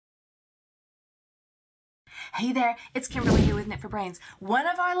Hey there, it's Kimberly here with Knit for Brains. One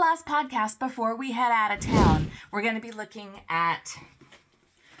of our last podcasts before we head out of town, we're going to be looking at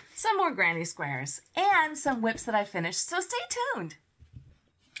some more granny squares and some WIPs that I finished, so stay tuned.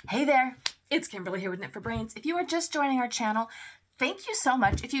 Hey there, it's Kimberly here with Knit for Brains. If you are just joining our channel, thank you so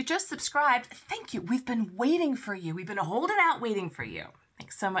much. If you just subscribed, thank you. We've been waiting for you. We've been holding out waiting for you.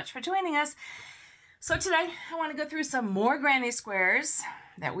 Thanks so much for joining us. So today, I want to go through some more granny squares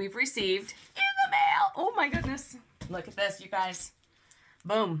that we've received in the mail. Oh my goodness. Look at this, you guys.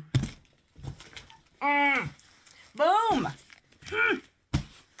 Boom. Boom.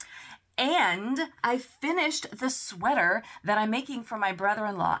 And I finished the sweater that I'm making for my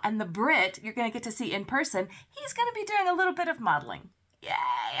brother-in-law. And the Brit, you're going to get to see in person, he's going to be doing a little bit of modeling. Yay.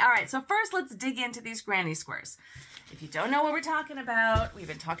 All right, so first let's dig into these granny squares. If you don't know what we're talking about, we've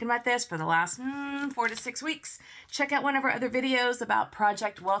been talking about this for the last 4 to 6 weeks. Check out one of our other videos about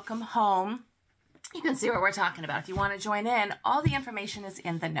Project Welcome Home. You can see what we're talking about. If you want to join in, all the information is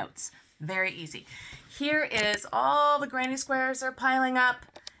in the notes. Very easy. Here is all the granny squares are piling up,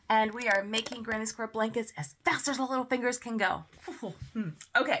 and we are making granny square blankets as fast as the little fingers can go.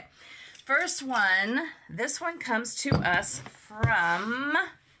 Okay, first one. This one comes to us from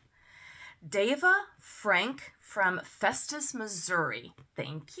Dava Frank from Festus, Missouri.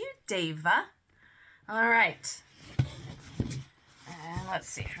 Thank you, Dava. All right. And let's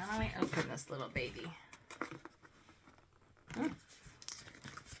see, how do we open this little baby?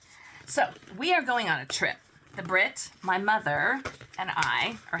 So, we are going on a trip. The Brit, my mother, and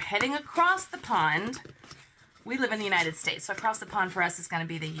I are heading across the pond. We live in the United States, so across the pond for us is going to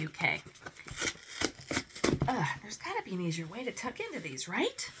be the UK. There's got to be an easier way to tuck into these,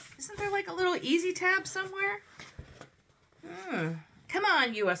 right? Isn't there like a little easy tab somewhere? Come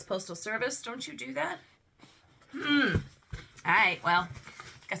on, U.S. Postal Service. Don't you do that? All right, well,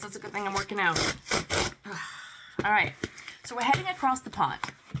 guess that's a good thing I'm working out. All right, so we're heading across the pond.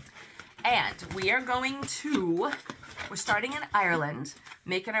 And we are going to, we're starting in Ireland,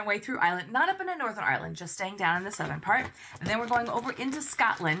 making our way through Ireland, not up into Northern Ireland, just staying down in the southern part. And then we're going over into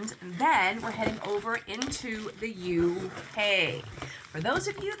Scotland, and then we're heading over into the UK. For those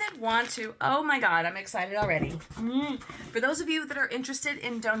of you that want to, oh my God, I'm excited already. For those of you that are interested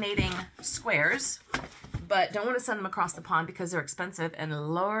in donating squares, but don't want to send them across the pond because they're expensive, and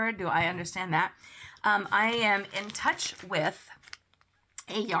Lord, do I understand that. I am in touch with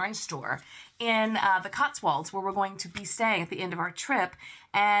a yarn store in the Cotswolds where we're going to be staying at the end of our trip,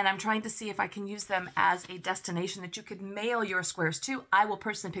 and I'm trying to see if I can use them as a destination that you could mail your squares to. I will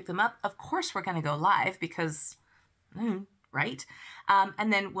personally pick them up. Of course, we're going to go live because, right?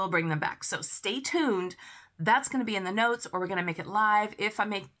 And then we'll bring them back. So stay tuned. That's going to be in the notes, or we're going to make it live. If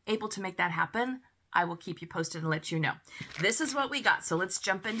I'm able to make that happen, I will keep you posted and let you know. This is what we got. So let's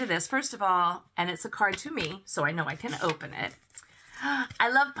jump into this. First of all, and it's a card to me, so I know I can open it. I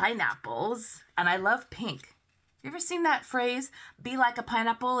love pineapples, and I love pink. You ever seen that phrase, be like a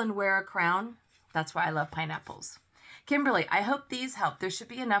pineapple and wear a crown? That's why I love pineapples. Kimberly, I hope these help. There should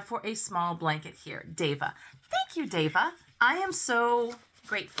be enough for a small blanket here. Dava. Thank you, Dava. I am so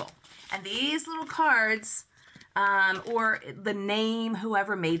grateful. And these little cards, or the name,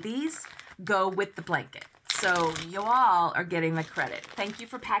 whoever made these, go with the blanket. So you all are getting the credit. Thank you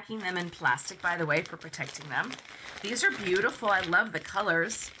for packing them in plastic, by the way, for protecting them. These are beautiful. I love the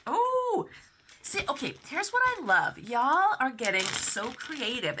colors. Oh, see, okay, here's what I love. Y'all are getting so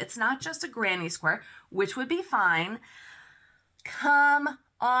creative. It's not just a granny square, which would be fine. Come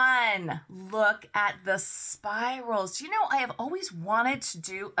on, look at the spirals. You know, I have always wanted to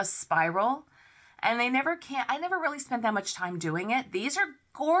do a spiral, and I never really spent that much time doing it. These are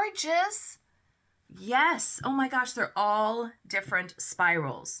gorgeous. Yes. Oh my gosh, they're all different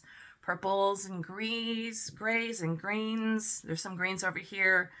spirals. Purples and grays and greens. There's some greens over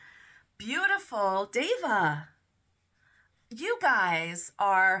here. Beautiful. Dava, you guys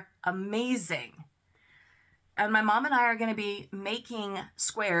are amazing. And my mom and I are going to be making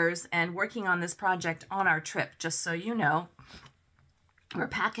squares and working on this project on our trip, just so you know. We're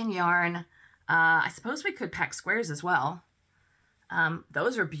packing yarn. I suppose we could pack squares as well.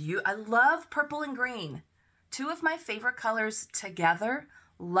 Those are beautiful. I love purple and green. Two of my favorite colors together.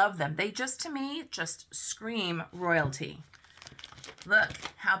 Love them. They just, to me, just scream royalty. Look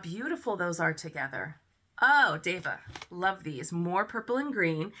how beautiful those are together. Oh, Dava, love these. More purple and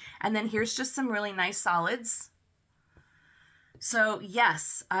green. And then here's just some really nice solids. So,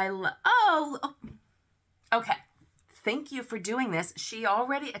 yes, oh, okay. Thank you for doing this. She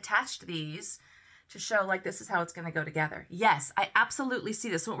already attached these to show like this is how it's going to go together. Yes, I absolutely see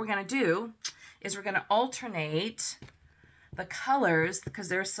this. So what we're going to do is we're going to alternate the colors, because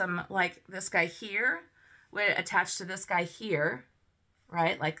there's some, like this guy here would attach to this guy here,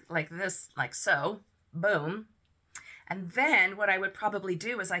 right? Like this, like so, boom. And then what I would probably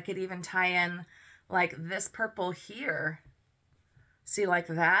do is I could even tie in like this purple here. See, like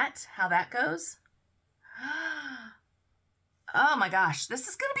that, how that goes? Oh my gosh, this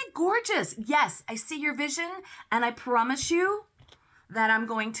is gonna be gorgeous. Yes, I see your vision, and I promise you that I'm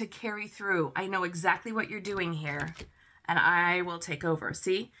going to carry through. I know exactly what you're doing here, and I will take over.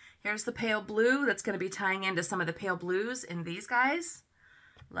 See, here's the pale blue that's gonna be tying into some of the pale blues in these guys.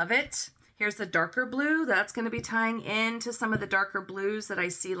 Love it. Here's the darker blue that's gonna be tying into some of the darker blues that I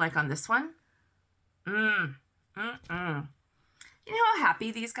see like on this one. You know how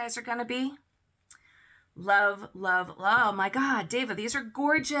happy these guys are gonna be? Love, love, love. Oh my God, Dava, these are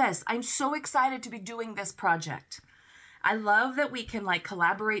gorgeous. I'm so excited to be doing this project. I love that we can like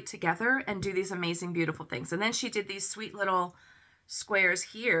collaborate together and do these amazing, beautiful things. And then she did these sweet little squares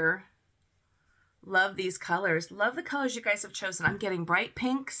here. Love these colors. Love the colors you guys have chosen. I'm getting bright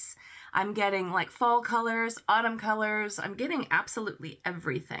pinks. I'm getting like fall colors, autumn colors. I'm getting absolutely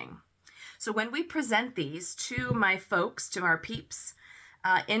everything. So when we present these to my folks, to our peeps,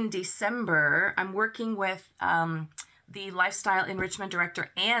 in December, I'm working with the Lifestyle Enrichment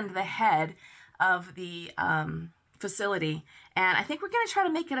Director and the head of the facility. And I think we're going to try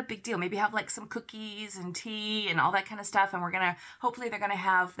to make it a big deal. Maybe have like some cookies and tea and all that kind of stuff. And we're going to, hopefully they're going to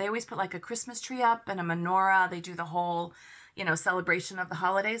have, they always put like a Christmas tree up and a menorah. They do the whole, you know, celebration of the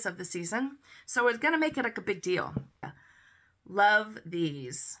holidays of the season. So we're going to make it like a big deal. Love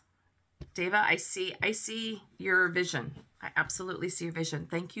these. Dava, I see your vision. I absolutely see your vision.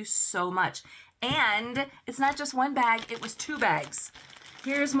 Thank you so much. And it's not just one bag, it was 2 bags.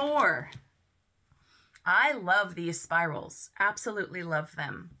 Here's more. I love these spirals. Absolutely love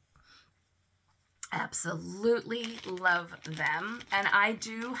them. Absolutely love them. And I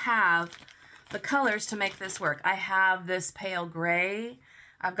do have the colors to make this work. I have this pale gray.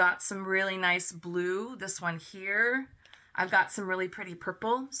 I've got some really nice blue, this one here. I've got some really pretty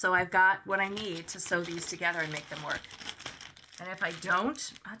purple. So I've got what I need to sew these together and make them work. And if I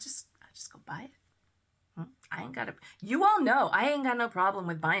don't, I'll just go buy it. I ain't got it. You all know I ain't got no problem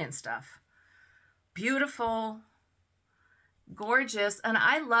with buying stuff. Beautiful, gorgeous, and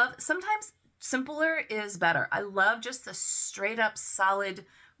I love, sometimes simpler is better. I love just the straight up solid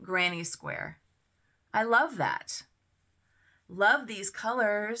granny square. I love that. Love these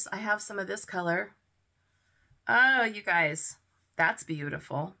colors. I have some of this color. Oh, you guys, that's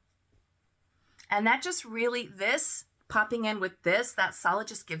beautiful. And that just really, this popping in with this, that solid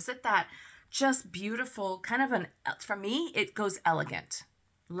just gives it that just beautiful kind of an, for me, it goes elegant.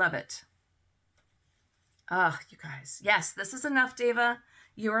 Love it. Oh, you guys. Yes, this is enough, Dava.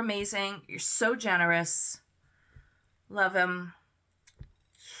 You're amazing. You're so generous. Love him.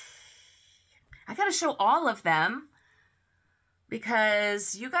 I got to show all of them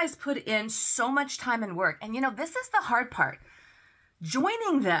because you guys put in so much time and work. And you know, this is the hard part.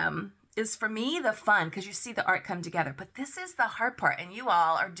 Joining them is for me the fun because you see the art come together. But this is the hard part and you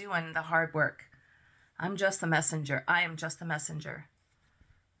all are doing the hard work. I'm just the messenger. I am just the messenger.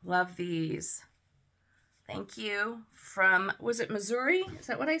 Love these. Thank you. From, was it Missouri? Is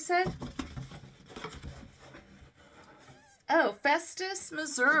that what I said? Oh, Festus,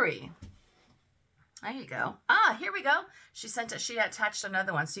 Missouri. There you go. Ah, here we go. She sent it. She attached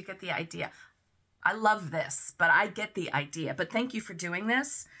another one, so you get the idea. I love this, but I get the idea. But thank you for doing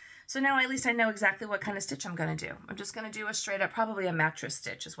this. So now at least I know exactly what kind of stitch I'm going to do. I'm just going to do a straight up, probably a mattress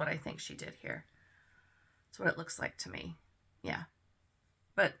stitch is what I think she did here. That's what it looks like to me. Yeah.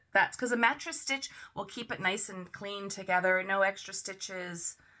 But that's because a mattress stitch will keep it nice and clean together. No extra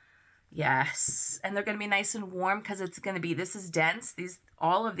stitches. Yes. And they're going to be nice and warm because it's going to be, this is dense.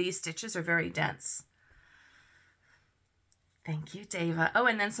 All of these stitches are very dense. Thank you, Dava. Oh,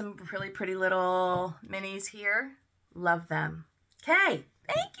 and then some really pretty little minis here. Love them. Okay.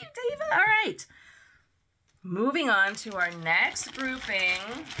 Thank you, Dava. All right. Moving on to our next grouping.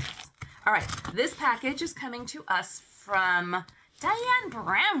 All right. This package is coming to us from Diane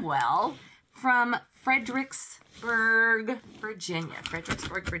Bramwell from Fredericksburg, Virginia.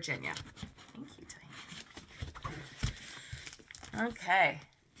 Fredericksburg, Virginia. Thank you, Diane. Okay.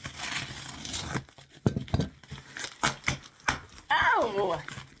 Oh!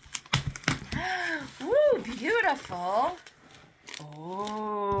 Woo, beautiful.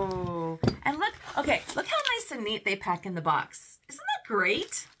 Oh. And look, okay, look how nice and neat they pack in the box. Isn't that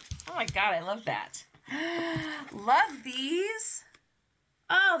great? Oh my God, I love that. Love these.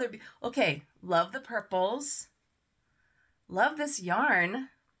 Oh, they're okay. Love the purples. Love this yarn.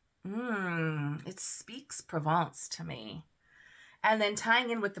 It speaks Provence to me. And then tying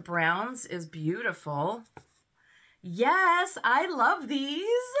in with the browns is beautiful. Yes, I love these.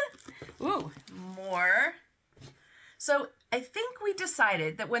 Ooh, more. So I think we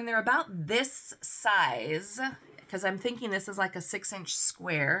decided that when they're about this size, because I'm thinking this is like a 6-inch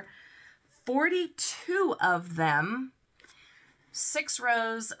square, 42 of them, 6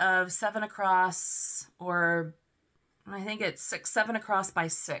 rows of 7 across, or I think it's 7 across by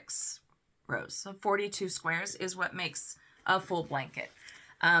 6 rows. So 42 squares is what makes a full blanket.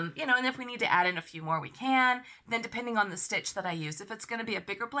 You know, and if we need to add in a few more, we can. Then depending on the stitch that I use, if it's going to be a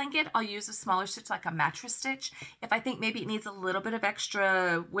bigger blanket, I'll use a smaller stitch like a mattress stitch. If I think maybe it needs a little bit of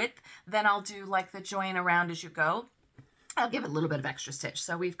extra width, then I'll do like the join around as you go. I'll give it a little bit of extra stitch.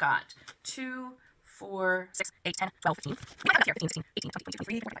 So we've got 2, 4, 6, 8, 10, 12, 15, 15, 16, 18, 20, 22,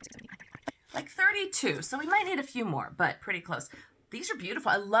 23, 24, 25, 26, 27, 28, 29, 30, like 32. So we might need a few more, but pretty close. These are beautiful.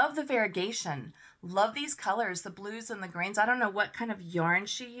 I love the variegation. Love these colors, the blues and the greens. I don't know what kind of yarn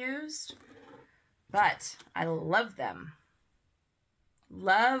she used, but I love them.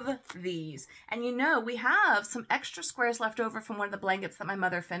 Love these. And you know, we have some extra squares left over from one of the blankets that my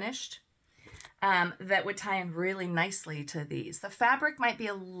mother finished that would tie in really nicely to these. The fabric might be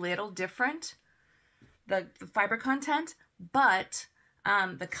a little different, the fiber content, but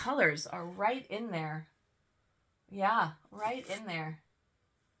the colors are right in there. Yeah, right in there.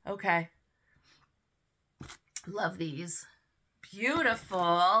 Okay. Love these.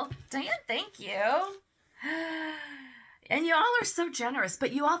 Beautiful. Diane, thank you. And you all are so generous,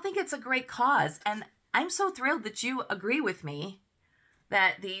 but you all think it's a great cause. And I'm so thrilled that you agree with me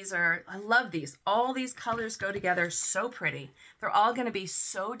that these are, I love these. All these colors go together so pretty. They're all going to be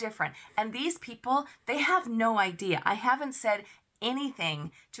so different. And these people, they have no idea. I haven't said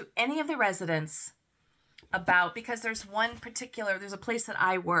anything to any of the residents about, because there's one particular, there's a place that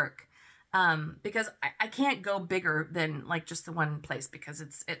I work, because I can't go bigger than like just the one place because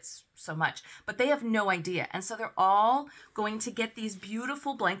it's so much, but they have no idea. And so they're all going to get these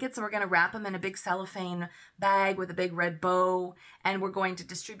beautiful blankets, and we're going to wrap them in a big cellophane bag with a big red bow, and we're going to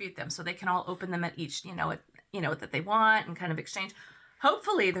distribute them so they can all open them at each, that they want and kind of exchange.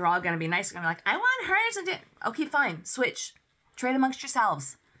 Hopefully they're all going to be nice. Going to be like, I want hers. And okay, fine. Switch. Trade amongst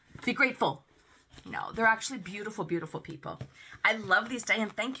yourselves. Be grateful. No, they're actually beautiful, beautiful people. I love these, Diane.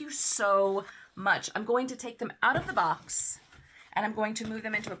 Thank you so much. I'm going to take them out of the box, and I'm going to move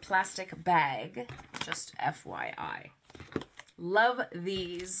them into a plastic bag. Just FYI. Love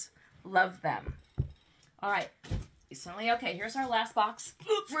these. Love them. All right. Recently, okay, here's our last box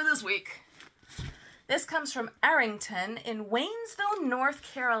for this week. This comes from Arrington in Waynesville, North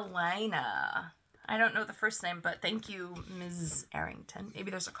Carolina. I don't know the first name, but thank you, Ms. Arrington.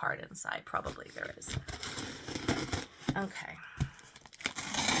 Maybe there's a card inside. Probably there is. Okay.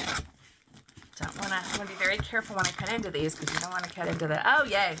 I want to be very careful when I cut into these, because you don't want to cut into the, oh,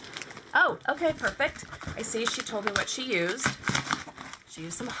 yay. Oh, okay, perfect. I see she told me what she used. She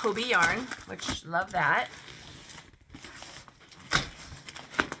used some Hobbii yarn, which love that.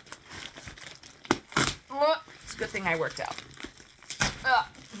 Oh, it's a good thing I worked out.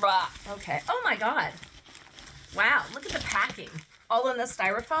 Okay. Oh my God. Wow. Look at the packing. All in the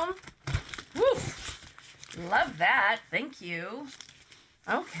styrofoam. Woo. Love that. Thank you.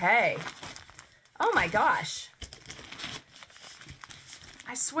 Okay. Oh my gosh.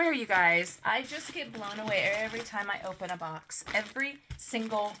 I swear, you guys, I just get blown away every time I open a box. Every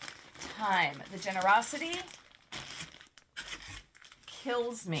single time. The generosity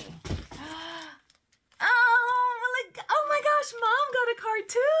kills me. Oh my gosh, Mom got a card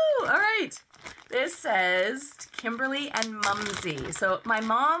too. All right. This says Kimberly and Mumsy. So my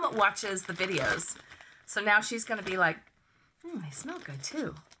mom watches the videos. So now she's going to be like, they smell good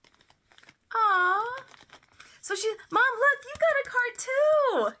too. Aww. So Mom, look, you got a card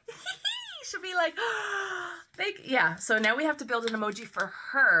too. She'll be like, yeah. So now we have to build an emoji for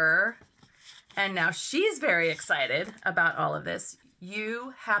her. And now she's very excited about all of this.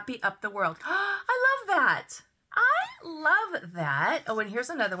 You happy up the world. I love that. I love that. Oh, and here's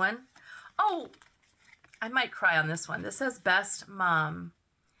another one. Oh, I might cry on this one. This says Best Mom.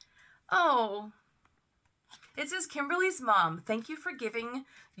 Oh, it says Kimberly's mom. Thank you for giving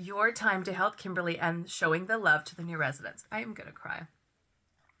your time to help Kimberly and showing the love to the new residents. I am going to cry.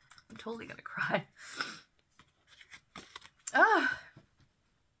 I'm totally going to cry. Ah.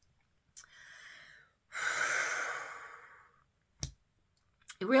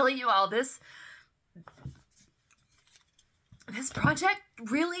 Really, you all, this project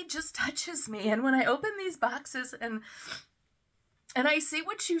really just touches me. And when I open these boxes and I see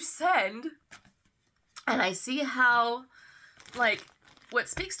what you send, and I see how, like, what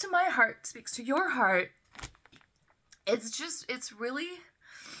speaks to my heart speaks to your heart, it's really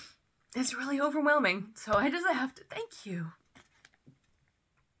overwhelming. So I just have to thank you.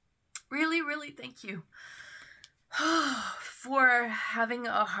 Really, really thank you for having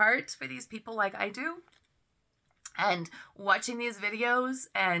a heart for these people like I do, and watching these videos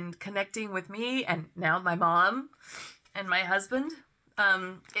and connecting with me and now my mom and my husband.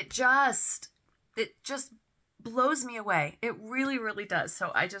 It just blows me away. It really, really does.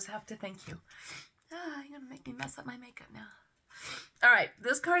 So I just have to thank you. You're gonna make me mess up my makeup now. All right,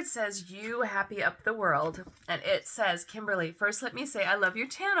 this card says, "You happy up the world." And it says, "Kimberly, first let me say I love your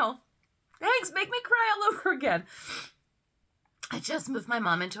channel. Thanks, make me cry all over again. I just moved my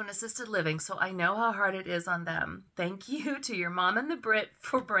mom into an assisted living, so I know how hard it is on them. Thank you to your mom and the Brit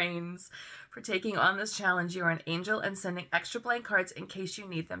for brains for taking on this challenge. You are an angel and sending extra blank cards in case you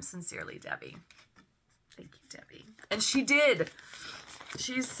need them. Sincerely, Debbie." Thank you, Debbie. And she did.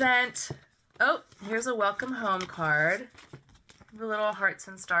 She sent, oh, here's a welcome home card. The little hearts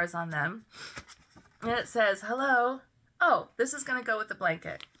and stars on them. And it says, "Hello." Oh, this is going to go with the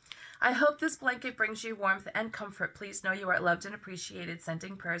blanket. "I hope this blanket brings you warmth and comfort. Please know you are loved and appreciated.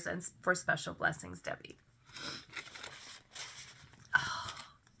 Sending prayers and for special blessings, Debbie." Oh,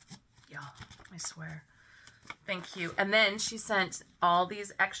 y'all, I swear. Thank you. And then she sent all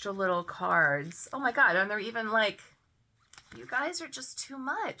these extra little cards. Oh my God. And they're even like, you guys are just too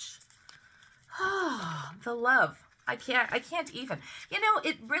much. Oh, the love. I can't even. You know,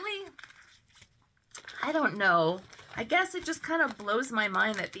 it really, I don't know. I guess it just kind of blows my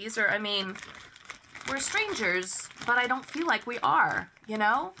mind that these are, I mean, we're strangers, but I don't feel like we are, you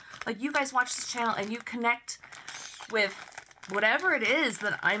know? Like, you guys watch this channel and you connect with whatever it is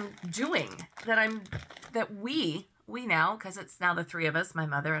that I'm doing, that we now, because it's now the three of us, my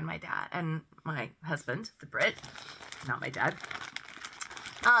mother and my dad and my husband, the Brit, not my dad.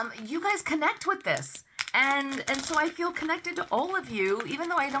 You guys connect with this. And so I feel connected to all of you, even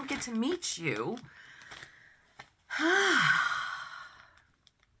though I don't get to meet you.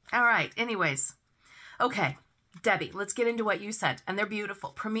 All right, anyways. Okay, Debbie, let's get into what you sent. And they're beautiful.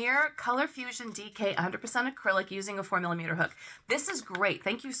 Premier Color Fusion DK 100% acrylic using a 4mm hook. This is great.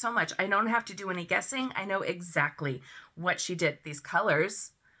 Thank you so much. I don't have to do any guessing. I know exactly what she did. These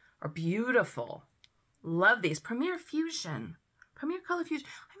colors are beautiful. Love these. Premier Fusion. Premier Color Fusion.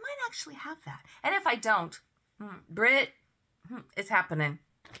 I might actually have that. And if I don't, Brit, it's happening.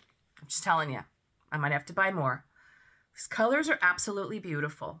 I'm just telling you. I might have to buy more. These colors are absolutely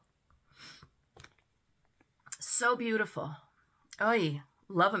beautiful. So beautiful. Oh,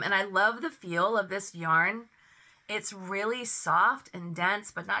 love them. And I love the feel of this yarn. It's really soft and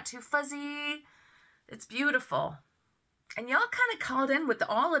dense, but not too fuzzy. It's beautiful. And y'all kind of called in with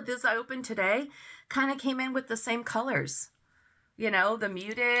all of this I opened today, kind of came in with the same colors. You know, the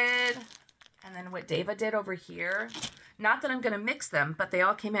muted, and then what Dava did over here. Not that I'm going to mix them, but they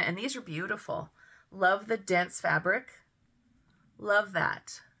all came in. And these are beautiful. Love the dense fabric. Love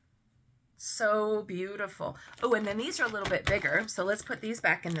that. So beautiful. Oh, and then these are a little bit bigger. So let's put these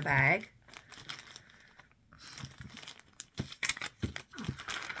back in the bag.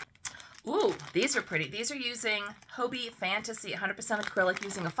 Ooh, these are pretty. These are using Hobbii Fantasy 100% acrylic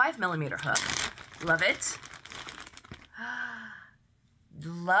using a 5mm hook. Love it.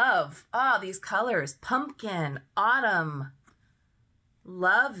 Love. Oh, these colors. Pumpkin, autumn.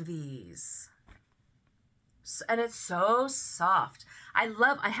 Love these. And it's so soft.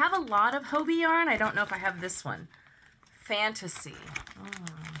 I have a lot of Hobbii yarn. I don't know if I have this one. Fantasy.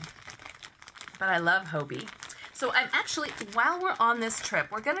 But I love Hobbii. So I'm actually, while we're on this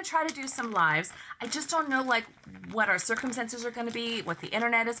trip, we're going to try to do some lives. I just don't know like what our circumstances are going to be, what the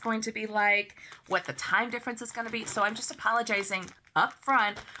internet is going to be like, what the time difference is going to be. So I'm just apologizing up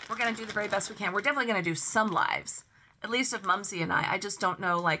front. We're going to do the very best we can. We're definitely going to do some lives, at least of Mumsy and I. I just don't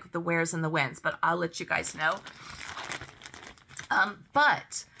know like the wheres and the whens, but I'll let you guys know.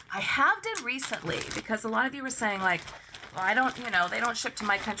 But I have done recently, because a lot of you were saying like, well, I don't, you know, they don't ship to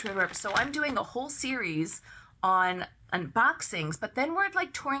my country or whatever. So I'm doing a whole series on unboxings, but then we're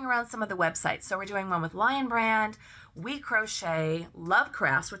like touring around some of the websites. So we're doing one with LionBrand, WeCrochet,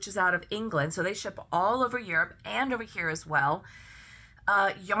 Lovecrafts, which is out of England. So they ship all over Europe and over here as well.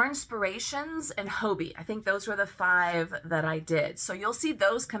 Yarnspirations and Hobbii. I think those were the 5 that I did. So you'll see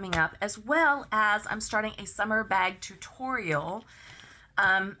those coming up, as well as I'm starting a summer bag tutorial.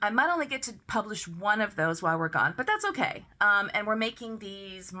 I might only get to publish one of those while we're gone, but that's okay. And we're making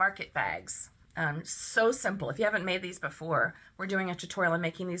these market bags. So simple. If you haven't made these before, we're doing a tutorial on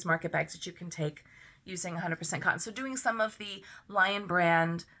making these market bags that you can take using 100% cotton. So doing some of the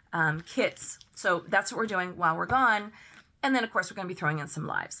LionBrand kits. So that's what we're doing while we're gone. And then, of course, we're going to be throwing in some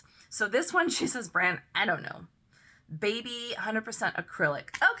lives. So this one, she says, brand, I don't know. Baby 100% acrylic.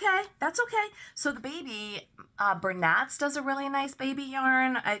 Okay, that's okay. So the baby, Bernat's does a really nice baby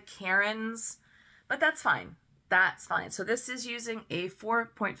yarn at Karen's, but that's fine. That's fine. So this is using a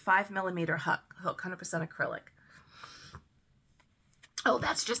 4.5 millimeter hook, 100% acrylic. Oh,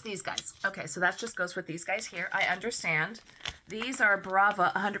 that's just these guys. Okay, so that just goes with these guys here. I understand. These are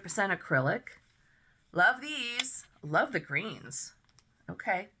Brava 100% acrylic. Love these. Love the greens.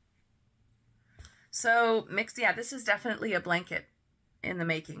 Okay. So mixed, yeah, this is definitely a blanket in the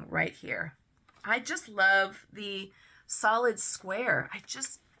making right here. I just love the solid square. I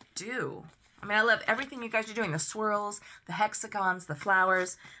just do. I mean, I love everything you guys are doing. The swirls, the hexagons, the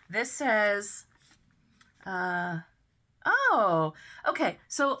flowers. This says, oh, okay.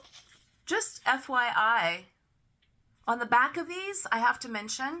 So just FYI, on the back of these, I have to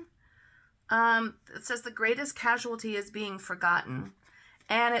mention, it says the greatest casualty is being forgotten.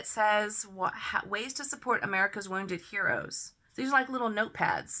 And it says ways to support America's wounded heroes. These are like little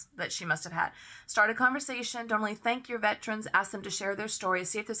notepads that she must have had. Start a conversation. Don't only thank your veterans, ask them to share their stories.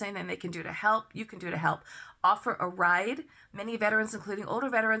 See if there's anything they can do to help. You can do to help. Offer a ride. Many veterans, including older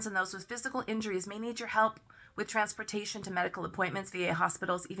veterans and those with physical injuries, may need your help with transportation to medical appointments, VA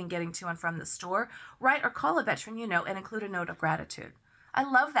hospitals, even getting to and from the store. Write or call a veteran you know and include a note of gratitude. I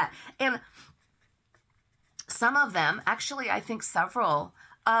love that. And some of them, actually, I think several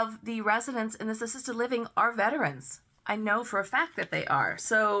of the residents in this assisted living are veterans. I know for a fact that they are.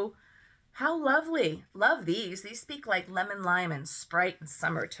 So how lovely. Love these. These speak like lemon, lime, and Sprite and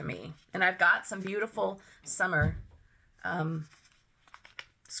summer to me. And I've got some beautiful summer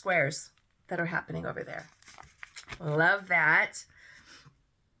squares that are happening over there. Love that.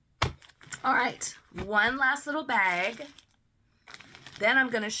 All right. One last little bag. Then I'm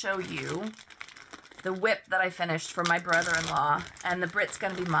going to show you the WIP that I finished for my brother-in-law, and the Brit's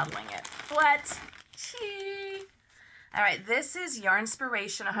going to be modeling it. What? Chee. All right, this is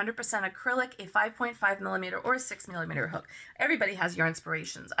Yarnspiration 100% acrylic, a 5.5 millimeter or 6 millimeter hook. Everybody has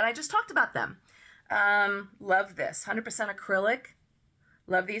Yarnspirations, and I just talked about them. Love this, 100% acrylic.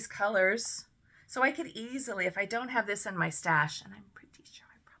 Love these colors. So I could easily, if I don't have this in my stash, and I'm pretty sure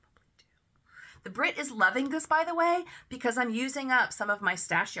I probably do. The Brit is loving this, by the way, because I'm using up some of my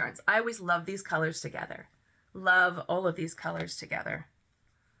stash yarns. I always love these colors together. Love all of these colors together.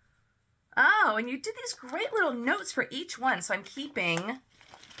 Oh, and you did these great little notes for each one. So I'm keeping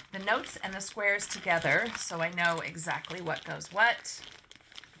the notes and the squares together so I know exactly what goes what.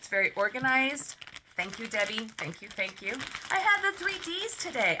 It's very organized. Thank you, Debbie. Thank you, thank you. I had the 3Ds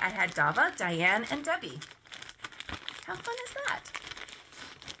today. I had Dava, Diane, and Debbie. How fun is that?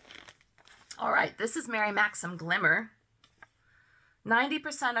 All right, this is Mary Maxim Glimmer. 90%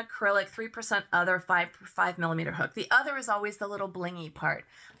 acrylic, 3% other, 5 millimeter hook. The other is always the little blingy part,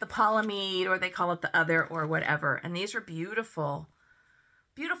 the polyamide, or they call it the other, or whatever. And these are beautiful,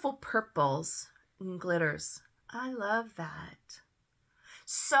 beautiful purples and glitters. I love that.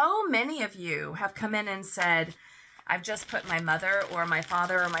 So many of you have come in and said, I've just put my mother or my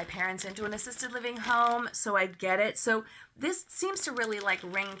father or my parents into an assisted living home, so I get it. So this seems to really like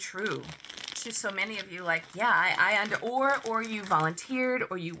ring true to so many of you, like, yeah, or you volunteered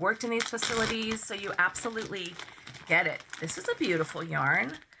or you worked in these facilities, so you absolutely get it. This is a beautiful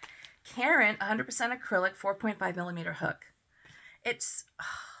yarn. Karen, 100% acrylic, 4.5 millimeter hook. It's,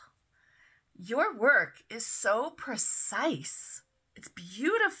 your work is so precise. It's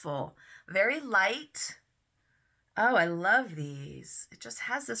beautiful, very light. Oh, I love these. It just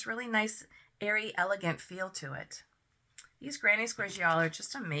has this really nice, airy, elegant feel to it. These granny squares, y'all, are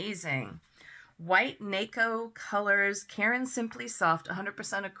just amazing. White Nako colors, Karen Simply Soft,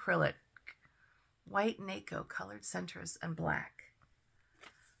 100% acrylic. White Nako colored centers and black.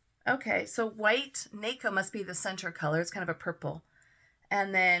 Okay, so white Nako must be the center color. It's kind of a purple.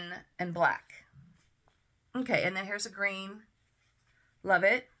 And black. Okay, and then here's a green. Love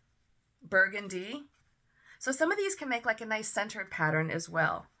it. Burgundy. So some of these can make like a nice centered pattern as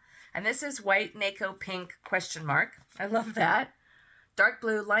well. And this is white Nako pink question mark. I love that. Dark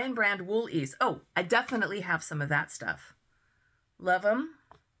blue LionBrand wool ease. Oh, I definitely have some of that stuff. Love them.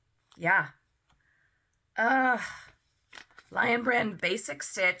 Yeah. LionBrand basic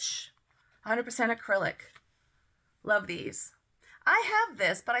stitch, 100% acrylic. Love these. I have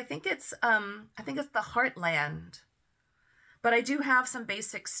this, but I think it's the Heartland. But I do have some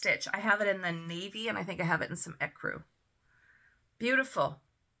basic stitch. I have it in the navy, and I think I have it in some ecru. Beautiful.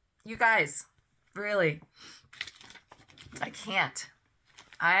 You guys, really, I can't.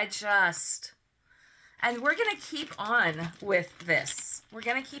 And we're going to keep on with this. We're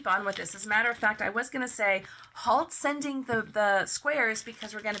going to keep on with this. As a matter of fact, I was going to say, halt sending the squares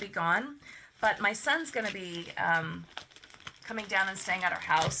because we're going to be gone. But my son's going to be coming down and staying at our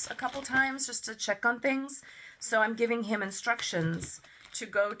house a couple times just to check on things. So I'm giving him instructions to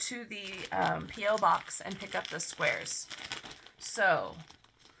go to the P.O. box and pick up the squares. So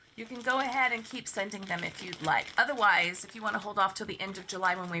you can go ahead and keep sending them if you'd like. Otherwise, if you want to hold off till the end of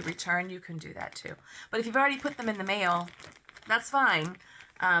July when we return, you can do that too. But if you've already put them in the mail, that's fine.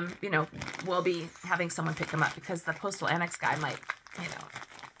 You know, we'll be having someone pick them up because the postal annex guy might, you know,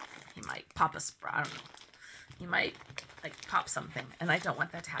 he might pop a, I don't know, he might like pop something, and I don't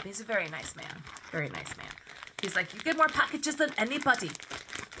want that to happen. He's a very nice man, very nice man. He's like, you get more packages than anybody.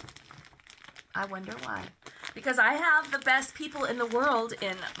 I wonder why. Because I have the best people in the world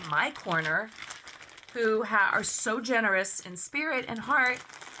in my corner who are so generous in spirit and heart,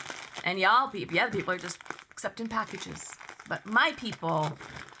 and y'all, the other people are just accepting packages. But my people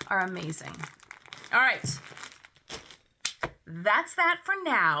are amazing. All right. That's that for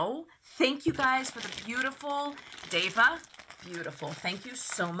now. Thank you guys for the beautiful Deva. Beautiful. Thank you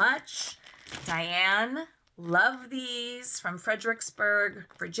so much. Diane, love these, from Fredericksburg,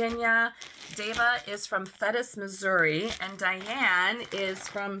 Virginia. Deva is from Fettus, Missouri. And Diane is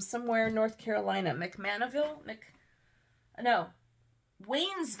from somewhere North Carolina.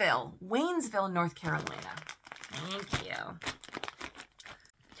 Waynesville, North Carolina. Thank you.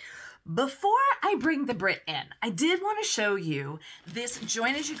 Before I bring the Brit in, I did want to show you this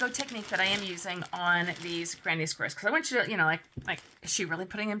join as you go technique that I am using on these granny squares, because I want you to, you know, like, is she really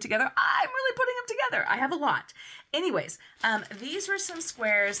putting them together? I'm really putting them together. I have a lot. Anyways, these were some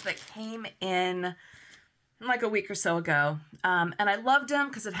squares that came in like a week or so ago, and I loved them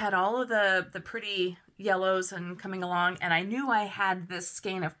because it had all of the pretty yellows and coming along, and I knew I had this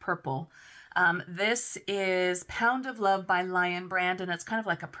skein of purple. This is Pound of Love by LionBrand, and it's kind of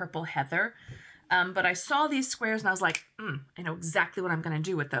like a purple heather. But I saw these squares and I was like, I know exactly what I'm going to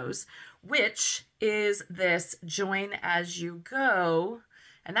do with those, which is this join as you go.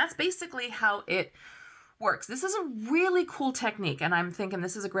 And that's basically how it works. This is a really cool technique, and I'm thinking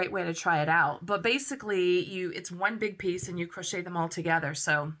this is a great way to try it out. But basically, it's one big piece and you crochet them all together.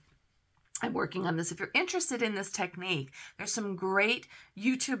 So I'm working on this. If you're interested in this technique, there's some great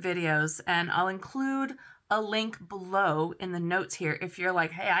YouTube videos, and I'll include a link below in the notes here if you're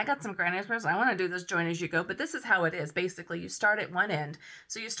like, hey, I got some granny squares, I want to do this join as you go. But this is how it is. Basically, you start at one end.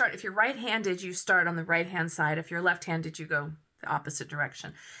 So you start, if you're right-handed, you start on the right-hand side. If you're left-handed, you go the opposite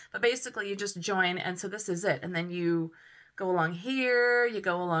direction. But basically, you just join, and so this is it. And then you go along here, you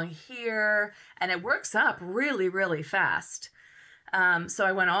go along here, and it works up really, really fast. So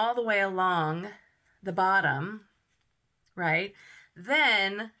I went all the way along the bottom, right?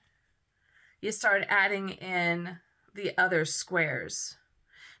 Then you start adding in the other squares.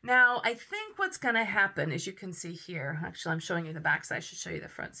 Now, I think what's going to happen, as you can see here, actually I'm showing you the back side, I should show you the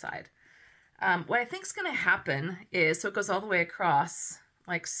front side. What I think is going to happen is, so it goes all the way across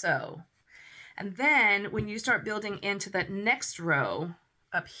like so. And then when you start building into that next row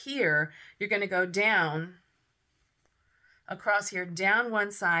up here, you're going to go down across here, down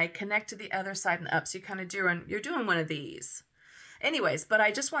one side, connect to the other side and up. So you're doing one of these. Anyways, but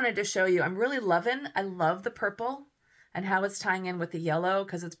I just wanted to show you, I love the purple and how it's tying in with the yellow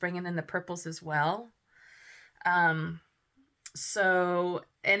because it's bringing in the purples as well. And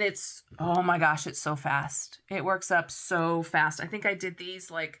it's, oh my gosh, it's so fast. It works up so fast. I think I did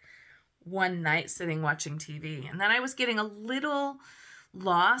these like one night sitting watching TV. And then I was getting a little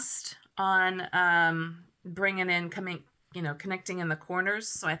lost on connecting in the corners.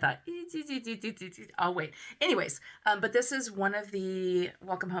 So I thought, I'll wait. Anyways, but this is one of the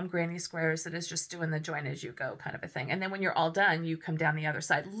Welcome Home Granny squares that is just doing the join as you go kind of a thing. And then when you're all done, you come down the other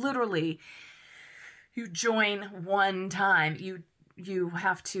side. Literally, you join one time. You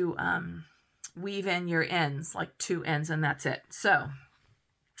have to weave in your ends, like 2 ends, and that's it. So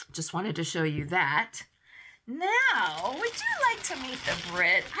just wanted to show you that. Now, would you like to meet the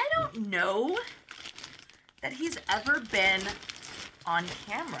Brit? I don't know that he's ever been on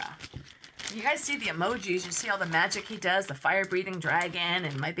camera. You guys see the emojis, you see all the magic he does, the fire-breathing dragon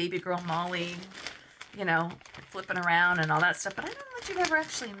and my baby girl Molly, you know, flipping around and all that stuff, but I don't know that you've ever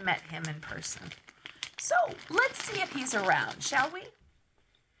actually met him in person. So let's see if he's around, shall we?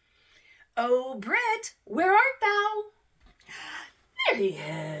 Oh, Brit, where art thou? There he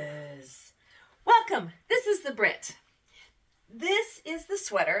is. Welcome, this is the Brit. This is the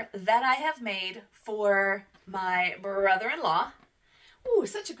sweater that I have made for my brother-in-law. Ooh,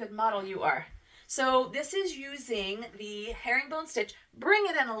 such a good model you are. So this is using the herringbone stitch. Bring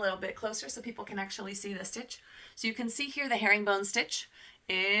it in a little bit closer so people can actually see the stitch. So you can see here the herringbone stitch.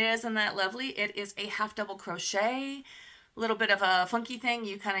 Isn't that lovely? It is a half double crochet little bit of a funky thing,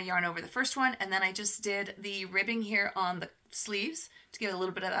 you kind of yarn over the first one, and then I just did the ribbing here on the sleeves to give it a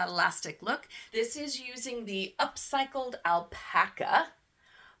little bit of that elastic look. This is using the Upcycled Alpaca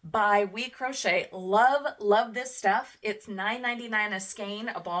by WeCrochet. Love this stuff. It's $9.99 a skein,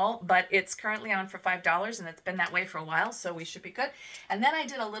 a ball, but it's currently on for $5 and it's been that way for a while, so we should be good. And then I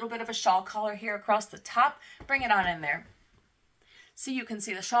did a little bit of a shawl collar here across the top. Bring it on in there. So you can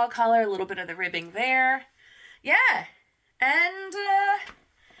see the shawl collar, a little bit of the ribbing there. Yeah. And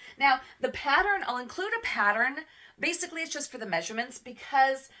now the pattern, I'll include a pattern. Basically, it's just for the measurements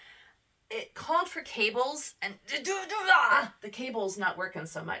because it called for cables and the cable's not working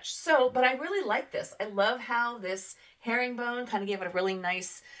so much. So, but I really like this. I love how this herringbone kind of gave it a really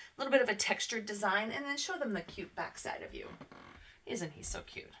nice, little bit of a textured design, and then show them the cute backside of you. Isn't he so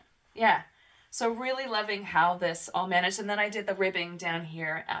cute? Yeah. So really loving how this all managed. And then I did the ribbing down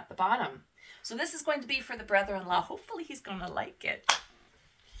here at the bottom. So this is going to be for the brother-in-law. Hopefully he's going to like it.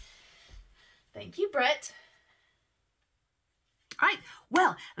 Thank you, Brett. All right,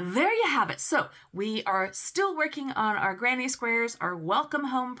 well, there you have it. So we are still working on our granny squares, our welcome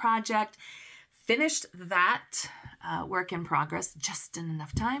home project. Finished that work in progress just in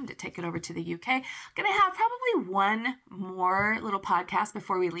enough time to take it over to the UK. I'm going to have probably one more little podcast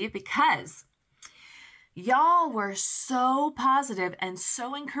before we leave because y'all were so positive and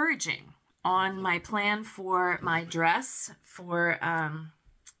so encouraging on my plan for my dress for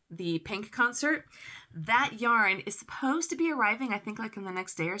the pink concert. That yarn is supposed to be arriving, I think, like in the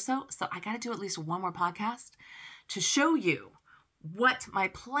next day or so. So I got to do at least one more podcast to show you what my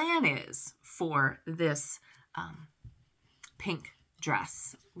plan is for this pink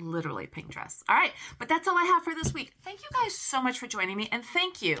dress, literally pink dress. All right, but that's all I have for this week. Thank you guys so much for joining me, and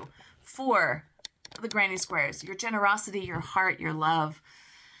thank you for the granny squares. Your generosity, your heart, your love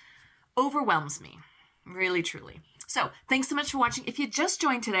overwhelms me, really, truly. So thanks so much for watching. If you just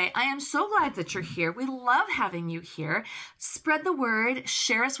joined today, I am so glad that you're here. We love having you here. Spread the word,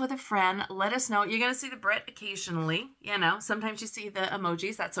 share us with a friend, let us know. You're going to see the Brett occasionally, you know, sometimes you see the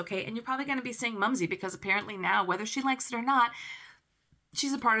emojis, that's okay. And you're probably going to be seeing Mumsy because apparently now, whether she likes it or not,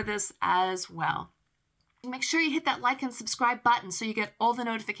 she's a part of this as well. Make sure you hit that like and subscribe button so you get all the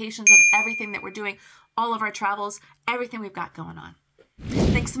notifications of everything that we're doing, all of our travels, everything we've got going on.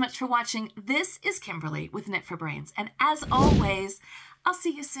 Thanks so much for watching. This is Kimberly with Knit for Brains, and as always, I'll see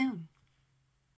you soon.